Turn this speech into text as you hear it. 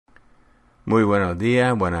Muy buenos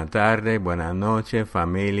días, buenas tardes, buenas noches,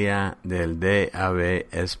 familia del DAB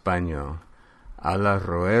Español. Habla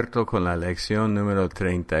Roberto con la lección número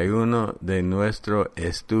 31 de nuestro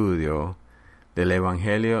estudio del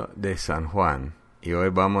Evangelio de San Juan. Y hoy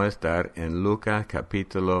vamos a estar en Lucas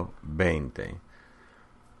capítulo 20.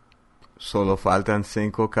 Solo faltan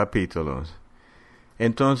 5 capítulos.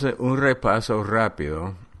 Entonces, un repaso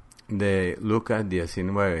rápido de Lucas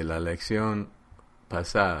 19, la lección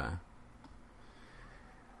pasada.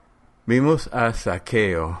 Vimos a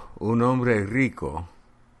Zaqueo, un hombre rico,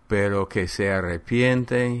 pero que se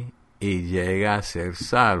arrepiente y llega a ser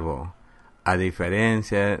salvo, a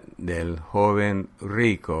diferencia del joven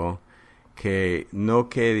rico que no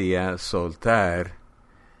quería soltar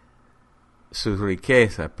su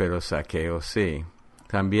riqueza, pero Zaqueo sí.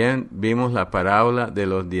 También vimos la parábola de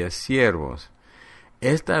los 10 siervos.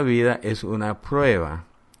 Esta vida es una prueba,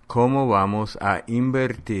 cómo vamos a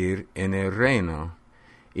invertir en el reino.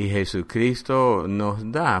 Y Jesucristo nos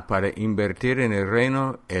da para invertir en el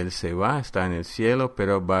reino. Él se va, está en el cielo,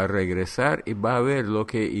 pero va a regresar y va a ver lo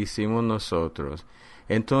que hicimos nosotros.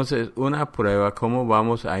 Entonces, una prueba, cómo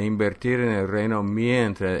vamos a invertir en el reino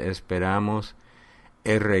mientras esperamos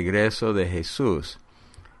el regreso de Jesús.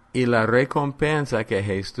 Y la recompensa que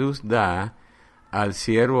Jesús da al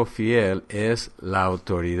siervo fiel es la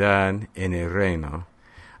autoridad en el reino.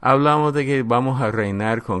 Hablamos de que vamos a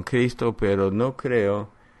reinar con Cristo, pero no creo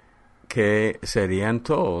que serían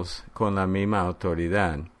todos con la misma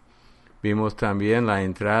autoridad. Vimos también la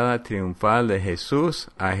entrada triunfal de Jesús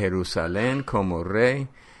a Jerusalén como rey.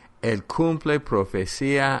 Él cumple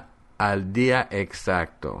profecía al día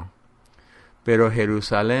exacto. Pero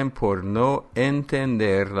Jerusalén, por no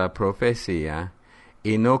entender la profecía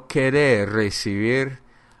y no querer recibir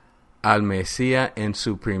al Mesías en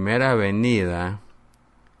su primera venida,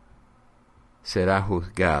 será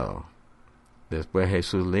juzgado. Después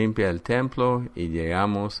Jesús limpia el templo y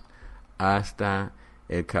llegamos hasta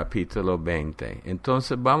el capítulo 20.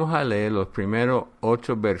 Entonces vamos a leer los primeros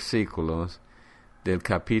 8 versículos del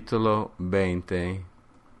capítulo 20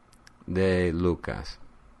 de Lucas.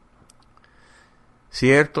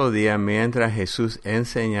 Cierto día, mientras Jesús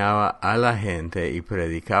enseñaba a la gente y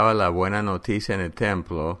predicaba la buena noticia en el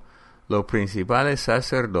templo, los principales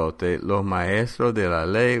sacerdotes, los maestros de la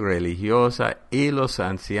ley religiosa y los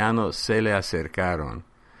ancianos se le acercaron.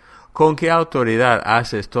 ¿Con qué autoridad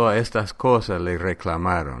haces todas estas cosas?, le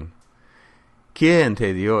reclamaron. ¿Quién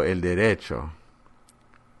te dio el derecho?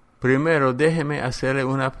 Primero, déjeme hacerle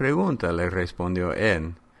una pregunta, le respondió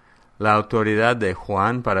él. ¿La autoridad de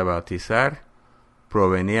Juan para bautizar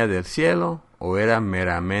provenía del cielo o era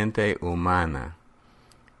meramente humana?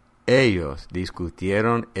 Ellos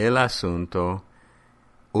discutieron el asunto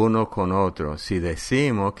uno con otro. Si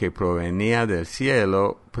decimos que provenía del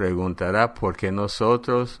cielo, preguntará por qué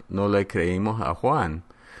nosotros no le creímos a Juan.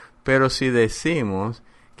 Pero si decimos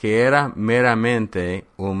que era meramente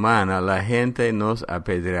humana, la gente nos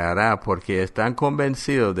apedreará porque están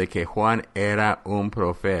convencidos de que Juan era un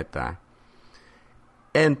profeta.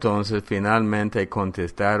 Entonces finalmente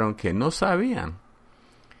contestaron que no sabían.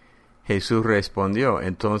 Jesús respondió,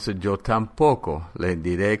 entonces yo tampoco les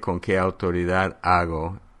diré con qué autoridad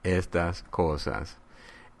hago estas cosas.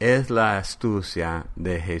 Es la astucia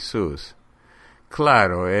de Jesús.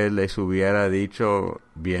 Claro, él les hubiera dicho,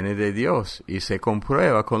 viene de Dios y se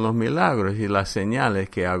comprueba con los milagros y las señales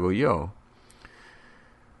que hago yo.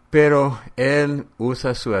 Pero él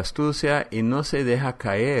usa su astucia y no se deja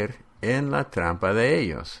caer en la trampa de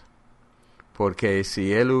ellos. Porque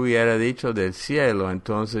si él hubiera dicho del cielo,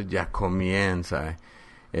 entonces ya comienza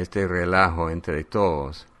este relajo entre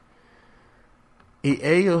todos. Y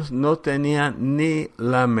ellos no tenían ni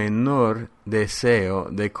la menor deseo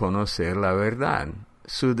de conocer la verdad.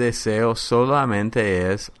 Su deseo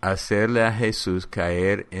solamente es hacerle a Jesús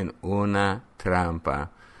caer en una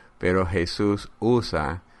trampa. Pero Jesús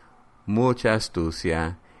usa mucha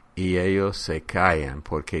astucia y ellos se callan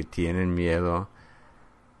porque tienen miedo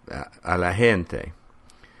a la gente.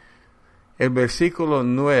 El versículo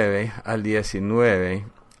 9 al 19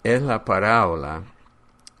 es la parábola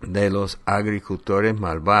de los agricultores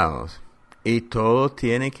malvados y todo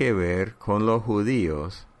tiene que ver con los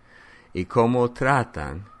judíos y cómo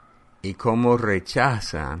tratan y cómo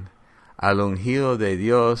rechazan al ungido de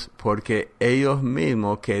Dios porque ellos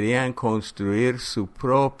mismos querían construir su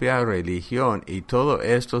propia religión y todo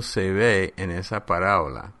esto se ve en esa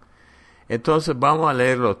parábola. Entonces vamos a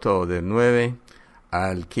leerlo todo, del 9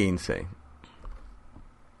 al 15.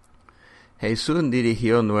 Jesús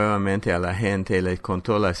dirigió nuevamente a la gente y les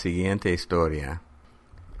contó la siguiente historia.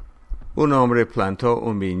 Un hombre plantó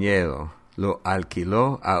un viñedo, lo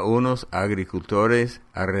alquiló a unos agricultores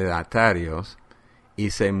arrendatarios y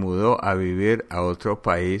se mudó a vivir a otro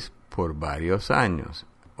país por varios años.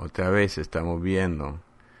 Otra vez estamos viendo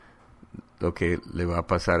lo que le va a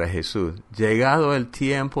pasar a Jesús. Llegado el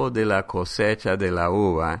tiempo de la cosecha de la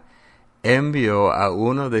uva, envió a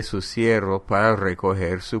uno de sus siervos para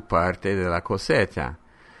recoger su parte de la cosecha.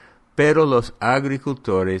 Pero los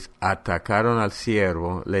agricultores atacaron al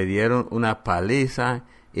siervo, le dieron una paliza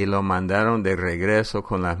y lo mandaron de regreso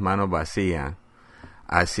con las manos vacías.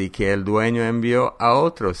 Así que el dueño envió a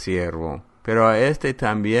otro siervo, pero a este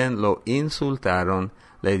también lo insultaron,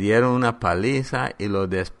 le dieron una paliza y lo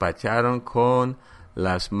despacharon con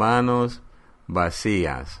las manos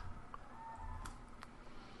vacías.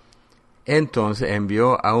 Entonces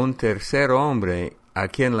envió a un tercer hombre, a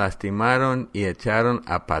quien lastimaron y echaron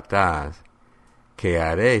a patadas. ¿Qué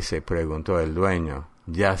haré?, se preguntó el dueño.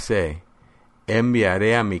 Ya sé,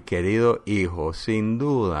 enviaré a mi querido hijo, sin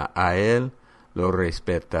duda a él lo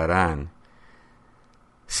respetarán.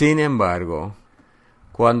 Sin embargo,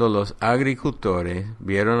 cuando los agricultores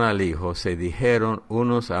vieron al hijo, se dijeron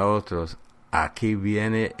unos a otros: aquí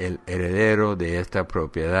viene el heredero de esta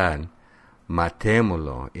propiedad.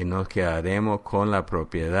 Matémoslo y nos quedaremos con la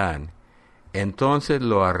propiedad. Entonces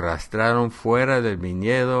lo arrastraron fuera del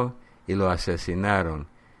viñedo y lo asesinaron.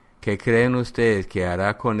 ¿Qué creen ustedes que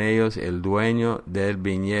hará con ellos el dueño del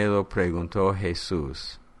viñedo?, preguntó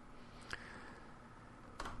Jesús.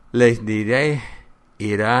 Les diré,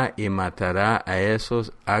 irá y matará a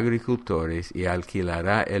esos agricultores y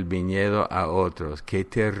alquilará el viñedo a otros. Qué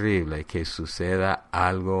terrible que suceda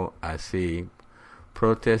algo así,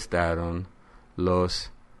 protestaron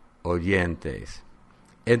los oyentes.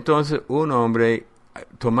 Entonces un hombre,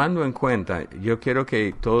 tomando en cuenta, yo quiero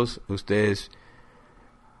que todos ustedes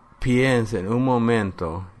piensen un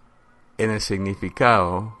momento en el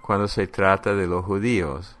significado cuando se trata de los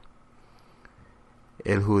judíos.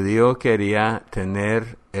 El judío quería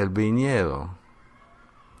tener el viñedo,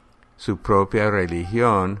 su propia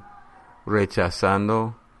religión,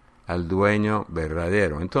 rechazando al dueño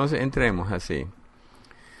verdadero. Entonces entremos así.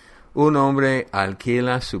 Un hombre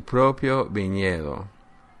alquila su propio viñedo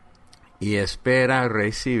y espera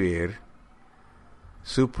recibir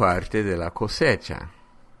su parte de la cosecha.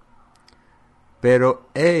 Pero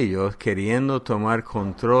ellos, queriendo tomar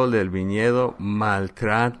control del viñedo,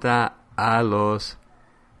 maltrata a los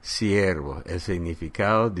siervos. El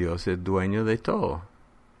significado: Dios es dueño de todo.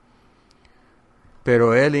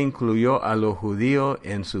 Pero Él incluyó a los judíos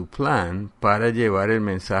en su plan para llevar el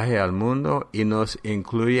mensaje al mundo y nos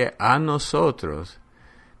incluye a nosotros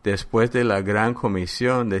después de la gran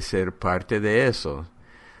comisión de ser parte de eso.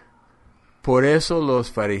 Por eso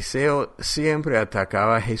los fariseos siempre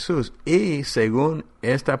atacaban a Jesús y, según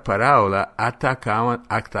esta parábola,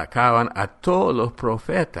 atacaban a todos los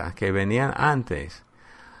profetas que venían antes.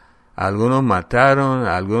 Algunos mataron,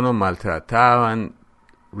 algunos maltrataban.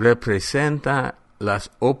 Representa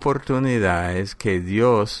las oportunidades que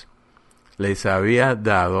Dios les había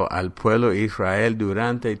dado al pueblo de Israel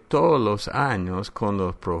durante todos los años con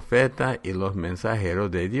los profetas y los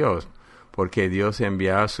mensajeros de Dios, porque Dios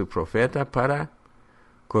enviaba a su profeta para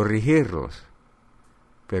corregirlos,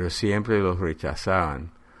 pero siempre los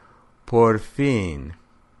rechazaban. Por fin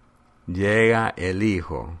llega el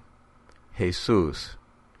Hijo, Jesús,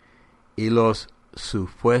 y los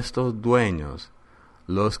supuestos dueños,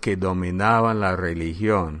 los que dominaban la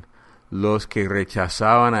religión, los que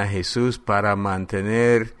rechazaban a Jesús para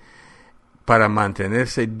mantenerse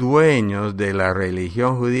dueños de la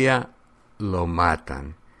religión judía, lo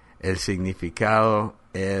matan. El significado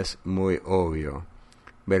es muy obvio.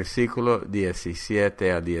 Versículo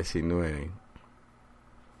 17 a 19.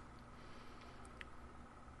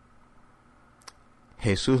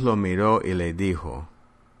 Jesús lo miró y le dijo: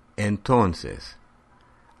 entonces,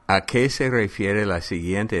 ¿a qué se refiere la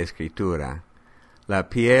siguiente escritura? La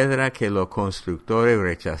piedra que los constructores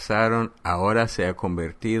rechazaron ahora se ha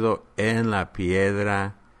convertido en la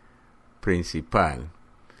piedra principal.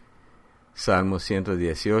 Salmo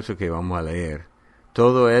 118 que vamos a leer.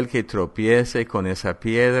 Todo el que tropiece con esa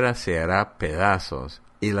piedra se hará pedazos,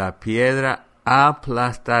 y la piedra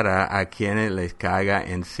aplastará a quienes les caiga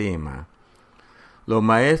encima. Los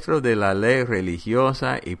maestros de la ley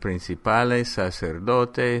religiosa y principales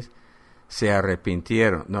sacerdotes se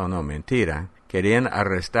arrepintieron. Querían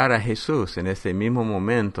arrestar a Jesús en este mismo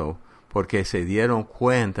momento porque se dieron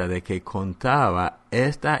cuenta de que contaba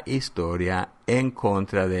esta historia en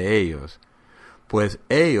contra de ellos, pues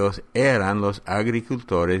ellos eran los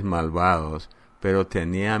agricultores malvados, pero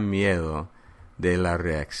tenían miedo de la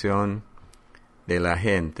reacción de la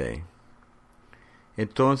gente.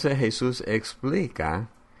 Entonces Jesús explica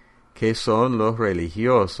que son los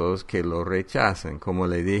religiosos que lo rechazan. Como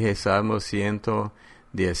le dije, Salmo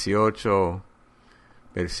 118,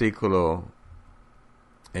 versículo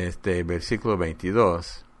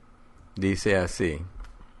 22, dice así: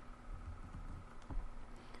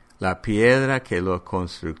 la piedra que los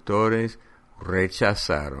constructores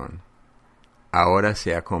rechazaron, ahora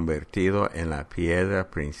se ha convertido en la piedra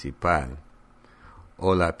principal,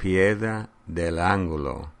 o la piedra del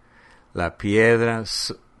ángulo. La piedra,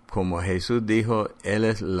 como Jesús dijo, Él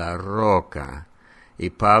es la roca. Y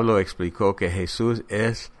Pablo explicó que Jesús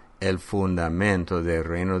es el fundamento del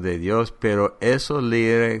reino de Dios, pero esos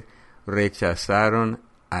líderes rechazaron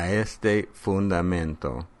a este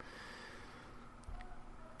fundamento.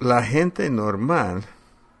 La gente normal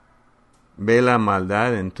ve la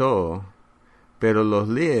maldad en todo, pero los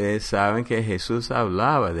líderes saben que Jesús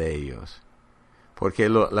hablaba de ellos. Porque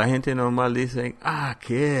la gente normal dice,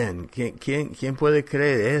 ¿quién puede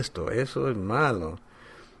creer esto? Eso es malo.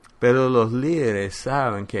 Pero los líderes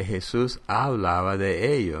saben que Jesús hablaba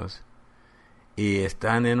de ellos y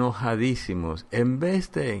están enojadísimos. En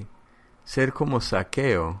vez de ser como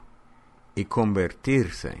Zaqueo y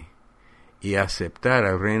convertirse y aceptar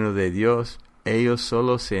el reino de Dios, ellos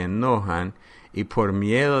solo se enojan y por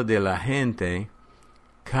miedo de la gente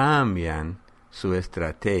cambian su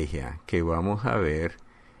estrategia, que vamos a ver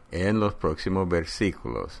en los próximos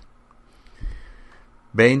versículos.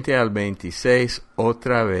 20 al 26,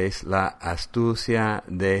 otra vez la astucia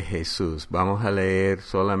de Jesús. Vamos a leer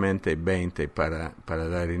solamente 20 para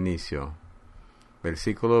dar inicio.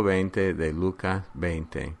 Versículo 20 de Lucas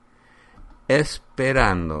 20.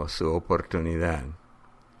 Esperando su oportunidad.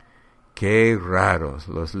 Qué raros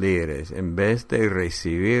los líderes, en vez de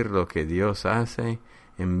recibir lo que Dios hace,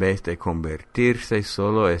 en vez de convertirse,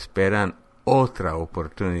 solo esperan otra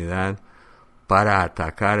oportunidad para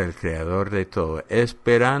atacar al Creador de todo.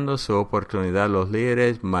 Esperando su oportunidad, los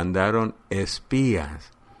líderes mandaron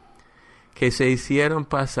espías que se hicieron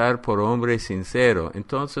pasar por hombres sinceros.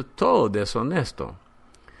 Entonces, todo deshonesto.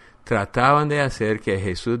 Trataban de hacer que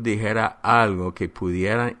Jesús dijera algo que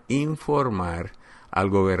pudieran informar al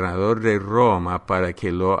gobernador de Roma para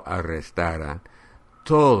que lo arrestaran.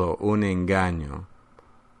 Todo un engaño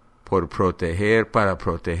para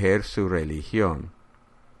proteger su religión.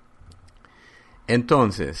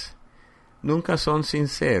 Entonces, nunca son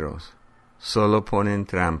sinceros, solo ponen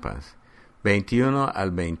trampas. 21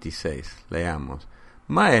 al 26, leamos.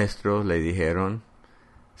 Maestro, le dijeron,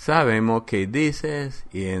 sabemos que dices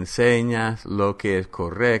y enseñas lo que es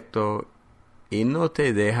correcto y no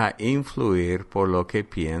te deja influir por lo que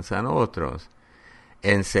piensan otros.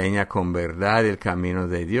 Enseña con verdad el camino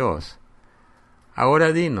de Dios.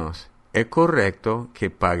 Ahora dinos, ¿es correcto que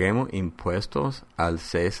paguemos impuestos al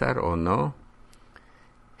César o no?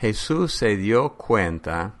 Jesús se dio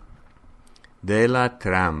cuenta de la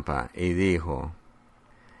trampa y dijo,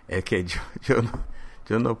 es que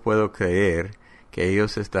yo no puedo creer que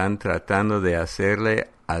ellos están tratando de hacerle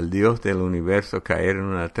al Dios del universo caer en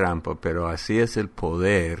una trampa, pero así es el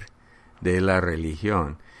poder de la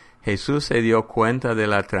religión. Jesús se dio cuenta de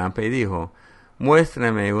la trampa y dijo,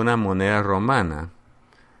 muéstrame una moneda romana.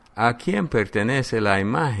 ¿A quién pertenece la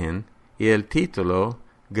imagen y el título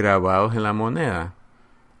grabados en la moneda?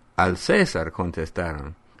 Al César,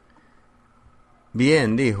 contestaron.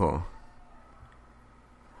 Bien, dijo.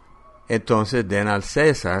 Entonces den al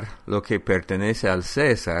César lo que pertenece al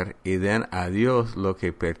César y den a Dios lo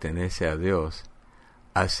que pertenece a Dios.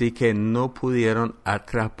 Así que no pudieron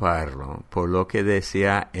atraparlo por lo que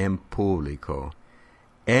decía en público.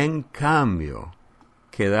 En cambio,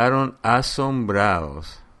 quedaron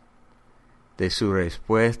asombrados de su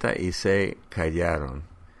respuesta y se callaron.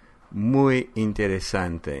 Muy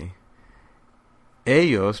interesante.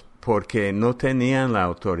 Ellos, porque no tenían la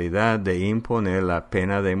autoridad de imponer la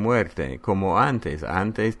pena de muerte, como antes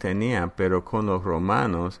tenían, pero con los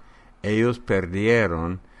romanos, ellos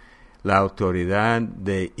perdieron la autoridad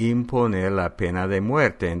de imponer la pena de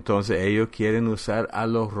muerte. Entonces ellos quieren usar a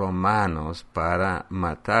los romanos para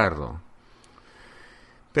matarlo.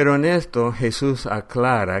 Pero en esto Jesús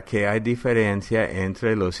aclara que hay diferencia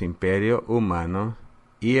entre los imperios humanos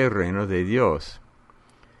y el reino de Dios.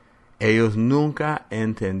 Ellos nunca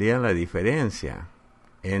entendían la diferencia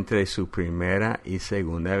entre su primera y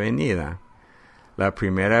segunda venida. La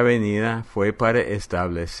primera venida fue para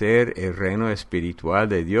establecer el reino espiritual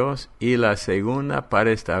de Dios y la segunda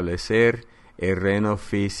para establecer el reino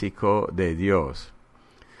físico de Dios.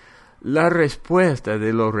 La respuesta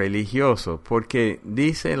de los religiosos, porque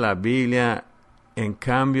dice la Biblia, en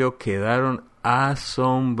cambio quedaron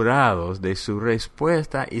asombrados de su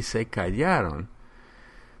respuesta y se callaron.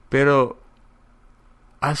 Pero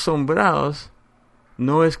asombrados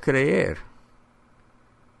no es creer.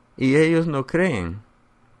 Y ellos no creen,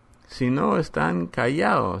 sino están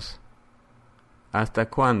callados. ¿Hasta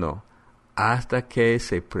cuándo? Hasta que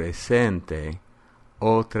se presente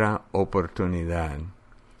otra oportunidad.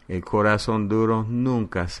 El corazón duro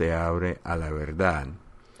nunca se abre a la verdad.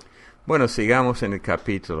 Bueno, sigamos en el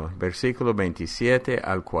capítulo. Versículo 27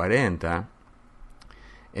 al 40.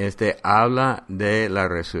 Habla de la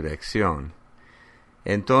resurrección.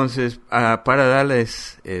 Entonces, para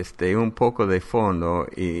darles un poco de fondo,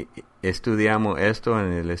 y estudiamos esto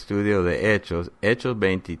en el estudio de Hechos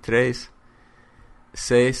 23,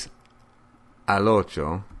 6 al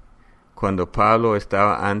 8, cuando Pablo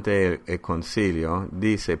estaba ante el concilio,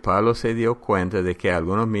 dice, Pablo se dio cuenta de que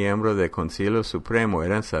algunos miembros del concilio supremo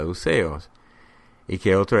eran saduceos, y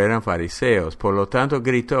que otros eran fariseos. Por lo tanto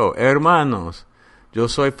gritó, hermanos, yo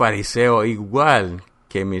soy fariseo igual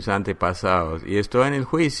que mis antepasados, y estoy en el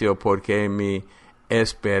juicio porque mi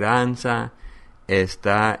esperanza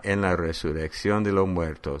está en la resurrección de los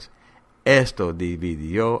muertos. Esto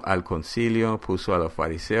dividió al concilio, puso a los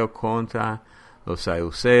fariseos contra los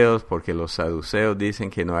saduceos, porque los saduceos dicen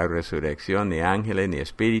que no hay resurrección, ni ángeles, ni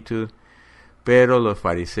espíritus, pero los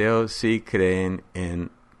fariseos sí creen en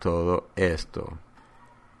todo esto.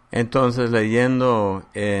 Entonces, leyendo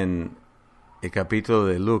en el capítulo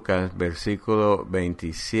de Lucas, versículo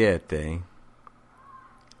 27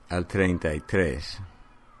 al 33.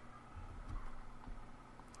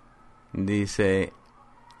 Dice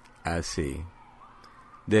así.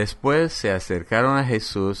 Después se acercaron a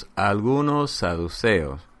Jesús algunos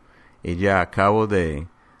saduceos, y ya acabo de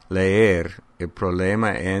leer el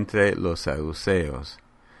problema entre los saduceos.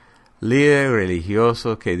 Líderes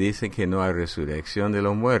religiosos que dicen que no hay resurrección de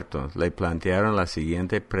los muertos, le plantearon la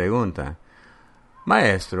siguiente pregunta.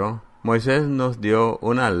 Maestro, Moisés nos dio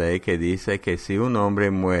una ley que dice que si un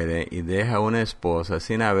hombre muere y deja una esposa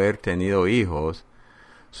sin haber tenido hijos,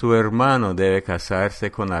 su hermano debe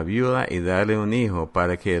casarse con la viuda y darle un hijo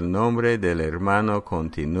para que el nombre del hermano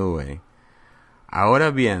continúe.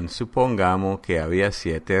 Ahora bien, supongamos que había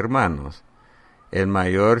 7 hermanos. El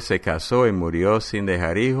mayor se casó y murió sin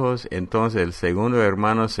dejar hijos, entonces el segundo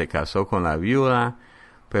hermano se casó con la viuda,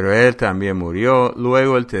 pero él también murió.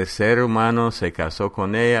 Luego el tercer hermano se casó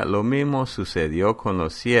con ella. Lo mismo sucedió con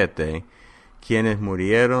los 7, quienes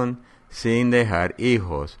murieron sin dejar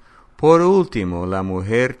hijos. Por último, la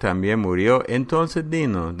mujer también murió. Entonces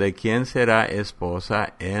dinos, ¿de quién será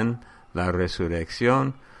esposa en la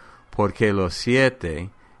resurrección? Porque los 7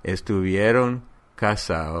 estuvieron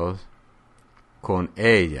casados con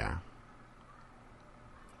ella.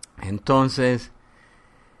 Entonces,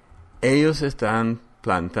 ellos están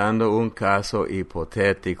plantando un caso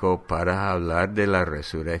hipotético para hablar de la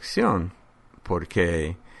resurrección,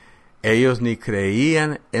 porque ellos ni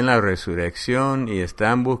creían en la resurrección y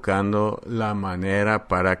están buscando la manera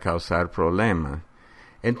para causar problemas.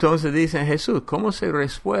 Entonces dicen, Jesús, ¿cómo se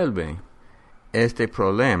resuelve este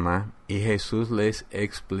problema? Y Jesús les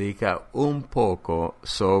explica un poco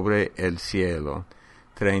sobre el cielo.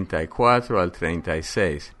 34 al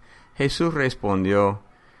 36. Jesús respondió,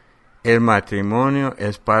 el matrimonio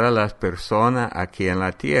es para las personas aquí en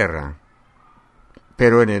la tierra,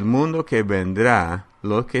 pero en el mundo que vendrá,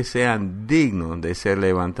 los que sean dignos de ser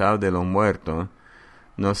levantados de los muertos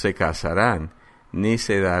no se casarán, ni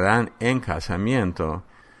se darán en casamiento,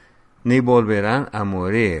 ni volverán a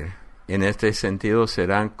morir. En este sentido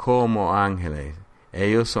serán como ángeles.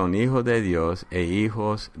 Ellos son hijos de Dios e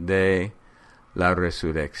hijos de la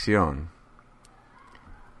resurrección.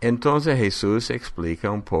 Entonces Jesús explica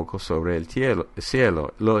un poco sobre el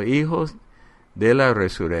cielo. Los hijos de la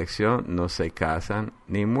resurrección no se casan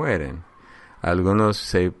ni mueren. Algunos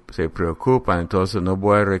se preocupan, entonces no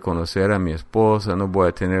voy a reconocer a mi esposa, no voy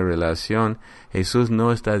a tener relación. Jesús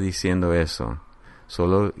no está diciendo eso.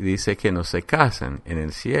 Solo dice que no se casan en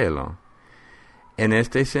el cielo. En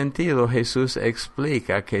este sentido, Jesús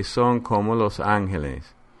explica que son como los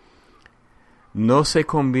ángeles. No se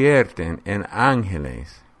convierten en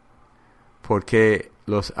ángeles, porque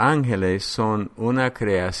los ángeles son una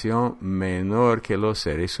creación menor que los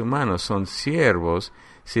seres humanos. Son siervos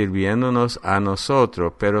sirviéndonos a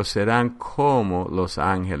nosotros, pero serán como los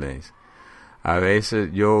ángeles. A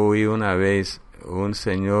veces, yo oí una vez un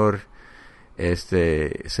señor,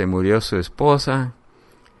 se murió su esposa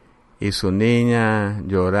y su niña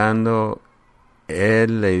llorando.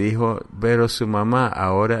 Él le dijo, pero su mamá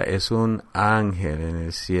ahora es un ángel en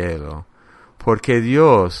el cielo, porque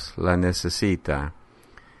Dios la necesita.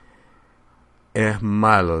 Es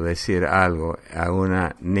malo decir algo a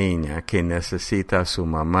una niña que necesita a su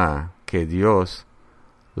mamá, que Dios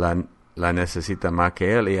la necesita más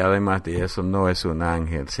que él, y además de eso no es un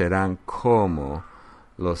ángel, serán como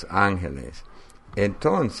los ángeles.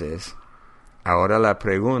 Entonces, ahora la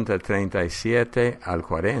pregunta 37 al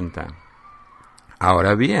 40.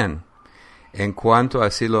 Ahora bien, en cuanto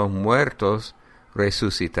a si los muertos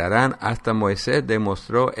resucitarán, hasta Moisés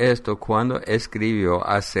demostró esto cuando escribió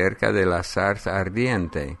acerca de la zarza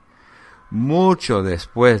ardiente. Mucho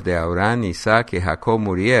después de Abraham, Isaac y Jacob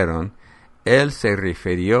murieron, él se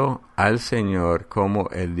refirió al Señor como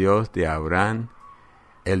el Dios de Abraham,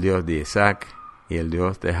 el Dios de Isaac y el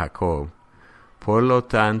Dios de Jacob. Por lo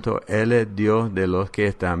tanto, Él es Dios de los que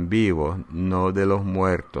están vivos, no de los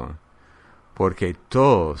muertos, porque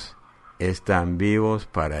todos están vivos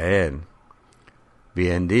para Él.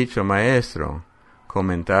 Bien dicho, maestro,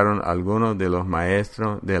 comentaron algunos de los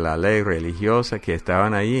maestros de la ley religiosa que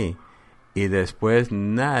estaban allí, y después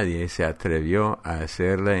nadie se atrevió a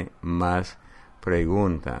hacerle más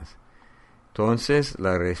preguntas. Entonces,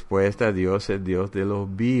 la respuesta: Dios es Dios de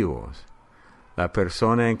los vivos. La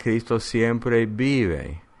persona en Cristo siempre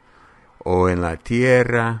vive, o en la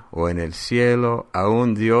tierra, o en el cielo.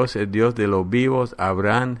 Aún Dios es Dios de los vivos.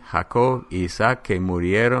 Abraham, Jacob, Isaac, que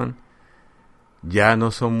murieron, ya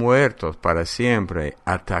no son muertos para siempre,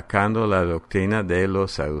 atacando la doctrina de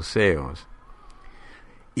los saduceos.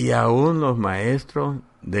 Y aún los maestros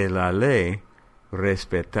de la ley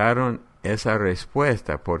respetaron esa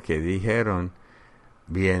respuesta, porque dijeron: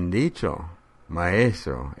 bien dicho,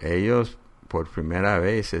 maestro. Ellos por primera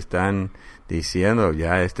vez están diciendo: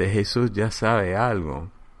 ya este Jesús ya sabe algo.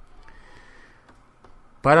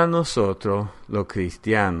 Para nosotros, los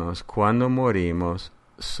cristianos, cuando morimos,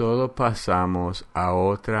 solo pasamos a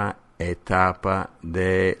otra etapa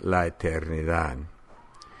de la eternidad.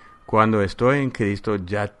 Cuando estoy en Cristo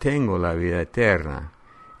ya tengo la vida eterna.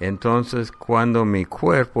 Entonces, cuando mi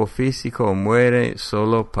cuerpo físico muere,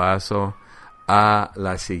 solo paso a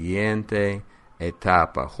la siguiente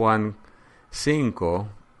etapa. Juan 5,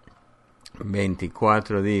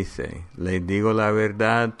 24 dice: les digo la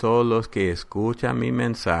verdad, todos los que escuchan mi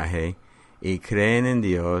mensaje y creen en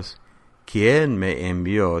Dios, quien me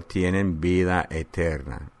envió, tienen vida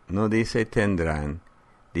eterna. No dice tendrán,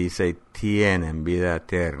 dice tienen vida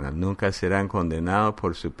eterna. Nunca serán condenados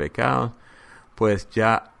por su pecado, pues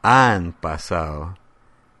ya han pasado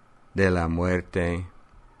de la muerte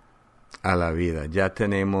a la vida. Ya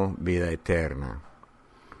tenemos vida eterna.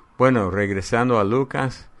 Bueno, regresando a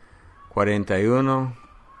Lucas 41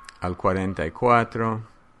 al 44.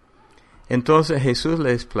 Entonces Jesús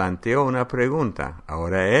les planteó una pregunta.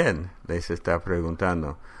 Ahora Él les está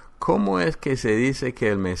preguntando: ¿cómo es que se dice que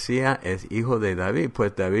el Mesías es hijo de David?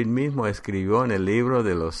 Pues David mismo escribió en el libro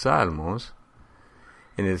de los Salmos,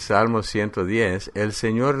 en el Salmo 110, el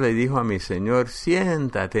Señor le dijo a mi Señor: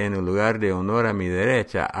 siéntate en el lugar de honor a mi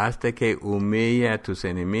derecha, hasta que humille a tus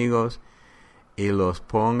enemigos y los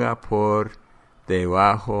ponga por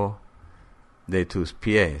debajo de tus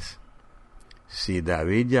pies. Si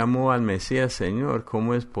David llamó al Mesías Señor,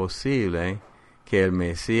 ¿cómo es posible que el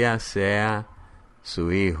Mesías sea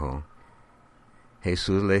su hijo?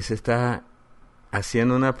 Jesús les está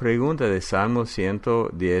haciendo una pregunta de Salmo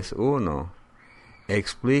 110:1.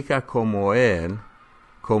 Explica cómo Él,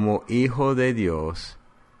 como hijo de Dios,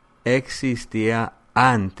 existía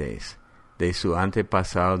antes de su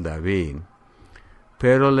antepasado David.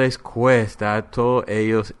 Pero les cuesta a todos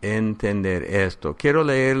ellos entender esto. Quiero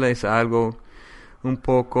leerles algo un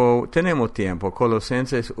poco, tenemos tiempo,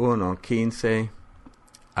 Colosenses 1, 15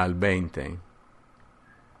 al 20.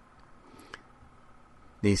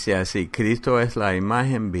 Dice así: Cristo es la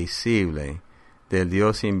imagen visible del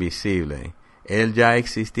Dios invisible. Él ya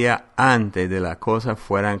existía antes de las cosas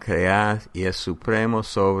fueran creadas y es supremo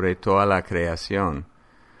sobre toda la creación.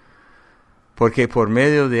 Porque por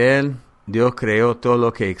medio de Él, Dios creó todo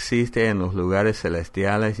lo que existe en los lugares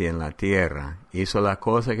celestiales y en la tierra. Hizo las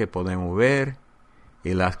cosas que podemos ver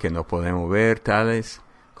y las que no podemos ver, tales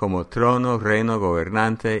como tronos, reinos,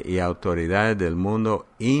 gobernantes y autoridades del mundo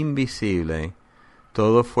invisible.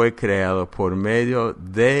 Todo fue creado por medio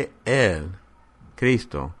de Él,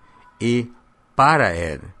 Cristo, y para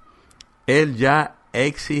Él. Él ya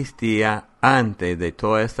existía antes de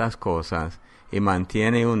todas estas cosas y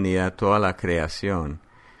mantiene unida toda la creación.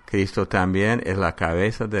 Cristo también es la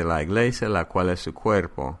cabeza de la iglesia, la cual es su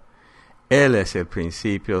cuerpo. Él es el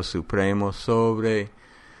principio supremo sobre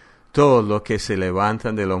todos los que se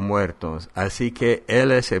levantan de los muertos. Así que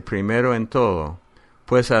Él es el primero en todo.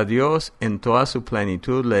 Pues a Dios en toda su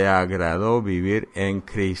plenitud le agradó vivir en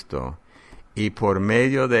Cristo. Y por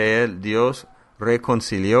medio de Él Dios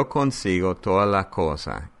reconcilió consigo todas las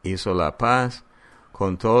cosas. Hizo la paz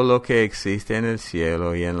con todo lo que existe en el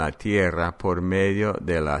cielo y en la tierra por medio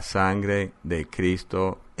de la sangre de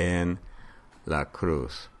Cristo en la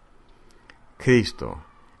cruz. Cristo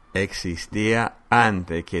existía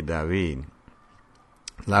antes que David.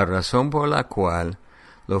 La razón por la cual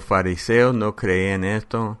los fariseos no creían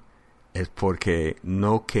esto es porque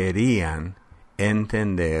no querían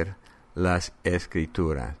entender las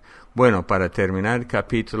Escrituras. Bueno, para terminar el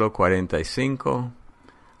capítulo 45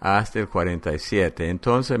 hasta el 47.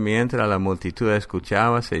 Entonces, mientras la multitud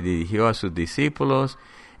escuchaba, se dirigió a sus discípulos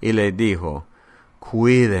y les dijo: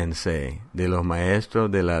 cuídense de los maestros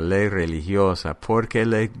de la ley religiosa, porque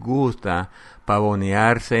les gusta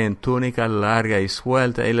pavonearse en túnica larga y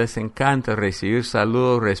suelta y les encanta recibir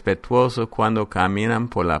saludos respetuosos cuando caminan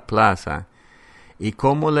por la plaza. Y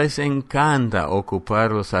cómo les encanta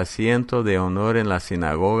ocupar los asientos de honor en la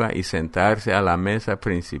sinagoga y sentarse a la mesa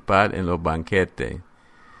principal en los banquetes.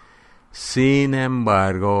 Sin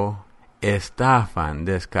embargo, estafan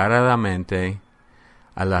descaradamente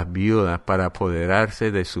a las viudas para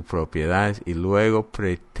apoderarse de sus propiedades y luego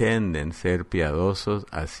pretenden ser piadosos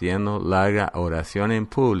haciendo larga oración en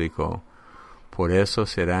público. Por eso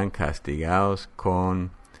serán castigados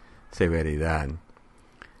con severidad.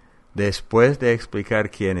 Después de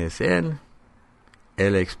explicar quién es Él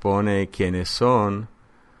expone quiénes son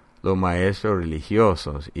los maestros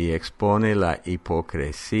religiosos y expone la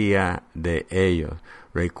hipocresía de ellos.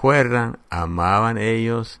 Recuerdan, amaban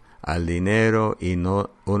ellos al dinero y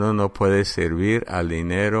uno no puede servir al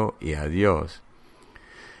dinero y a Dios.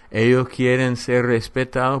 Ellos quieren ser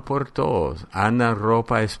respetados por todos, andan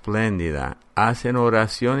ropa espléndida, hacen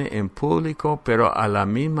oraciones en público, pero a la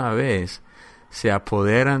misma vez se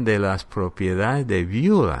apoderan de las propiedades de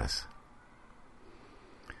viudas.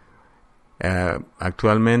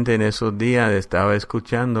 Actualmente en esos días estaba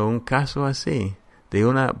escuchando un caso así, de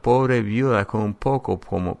una pobre viuda con un poco,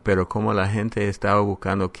 pero como la gente estaba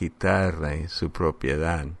buscando quitarle su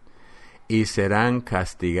propiedad, y serán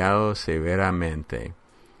castigados severamente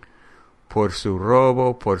por su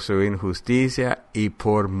robo, por su injusticia y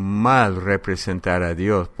por mal representar a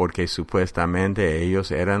Dios, porque supuestamente ellos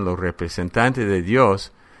eran los representantes de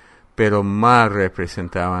Dios, pero mal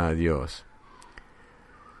representaban a Dios.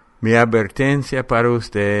 Mi advertencia para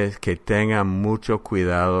ustedes: que tengan mucho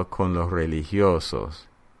cuidado con los religiosos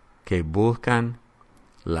que buscan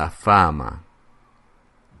la fama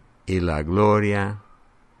y la gloria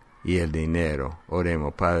y el dinero.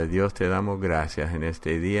 Oremos. Padre Dios, te damos gracias en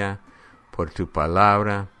este día por tu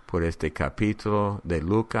palabra, por este capítulo de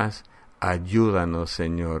Lucas. Ayúdanos,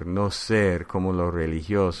 Señor, no ser como los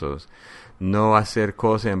religiosos, no hacer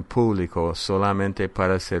cosas en público solamente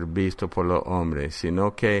para ser visto por los hombres,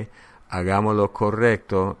 sino que hagamos lo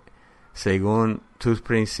correcto según tus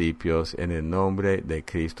principios, en el nombre de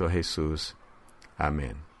Cristo Jesús.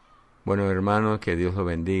 Amén. Bueno, hermanos, que Dios lo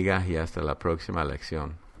bendiga y hasta la próxima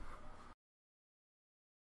lección.